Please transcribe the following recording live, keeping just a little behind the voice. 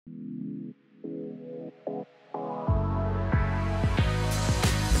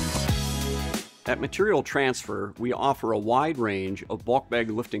At Material Transfer, we offer a wide range of bulk bag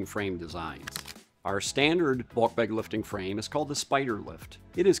lifting frame designs. Our standard bulk bag lifting frame is called the Spider Lift.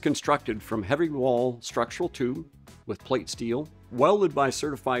 It is constructed from heavy wall structural tube with plate steel, welded by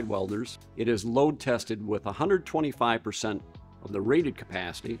certified welders. It is load tested with 125% of the rated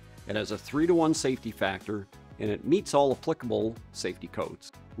capacity. It has a 3-to-1 safety factor, and it meets all applicable safety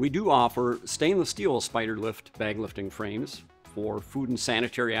codes. We do offer stainless steel Spider Lift bag lifting frames for food and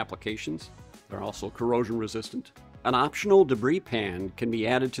sanitary applications. They're also corrosion resistant. An optional debris pan can be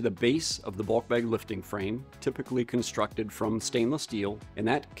added to the base of the bulk bag lifting frame, typically constructed from stainless steel, and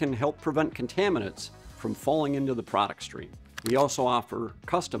that can help prevent contaminants from falling into the product stream. We also offer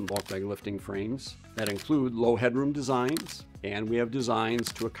custom bulk bag lifting frames that include low headroom designs, and we have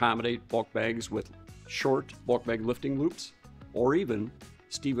designs to accommodate bulk bags with short bulk bag lifting loops or even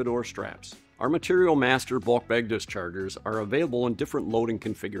stevedore straps. Our Material Master bulk bag dischargers are available in different loading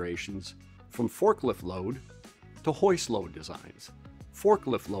configurations, from forklift load to hoist load designs.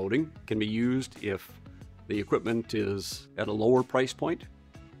 Forklift loading can be used if the equipment is at a lower price point.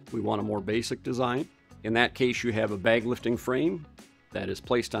 We want a more basic design. In that case, you have a bag lifting frame that is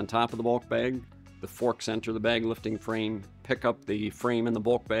placed on top of the bulk bag. The forks enter the bag lifting frame, pick up the frame in the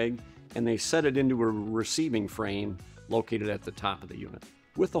bulk bag, and they set it into a receiving frame located at the top of the unit.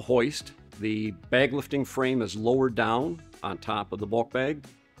 With the hoist, the bag lifting frame is lowered down on top of the bulk bag.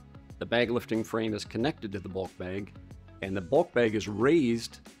 The bag lifting frame is connected to the bulk bag, and the bulk bag is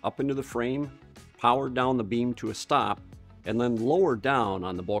raised up into the frame, powered down the beam to a stop, and then lowered down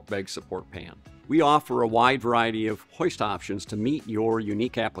on the bulk bag support pan. We offer a wide variety of hoist options to meet your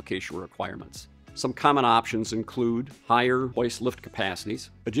unique application requirements. Some common options include higher hoist lift capacities,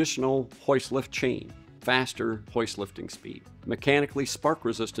 additional hoist lift chain, faster hoist lifting speed, mechanically spark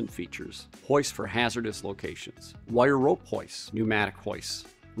resistant features, hoist for hazardous locations, wire rope hoists, pneumatic hoists,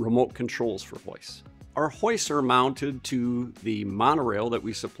 remote controls for hoists. Our hoists are mounted to the monorail that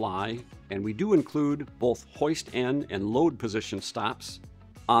we supply, and we do include both hoist end and load position stops.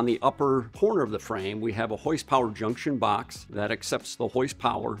 On the upper corner of the frame, we have a hoist power junction box that accepts the hoist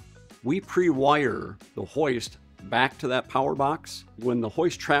power. We pre-wire the hoist back to that power box. When the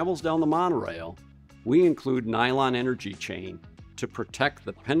hoist travels down the monorail, we include nylon energy chain to protect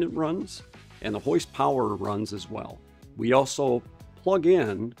the pendant runs and the hoist power runs as well. We also plug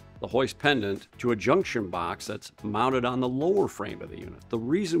in the hoist pendant to a junction box that's mounted on the lower frame of the unit. The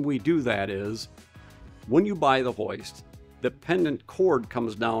reason we do that is when you buy the hoist, the pendant cord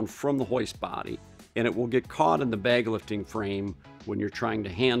comes down from the hoist body, and it will get caught in the bag lifting frame when you're trying to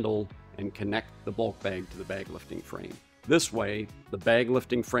handle and connect the bulk bag to the bag lifting frame. This way, the bag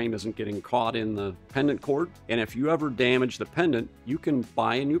lifting frame isn't getting caught in the pendant cord, and if you ever damage the pendant, you can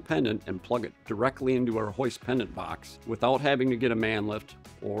buy a new pendant and plug it directly into our hoist pendant box without having to get a man lift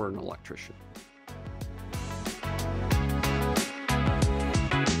or an electrician.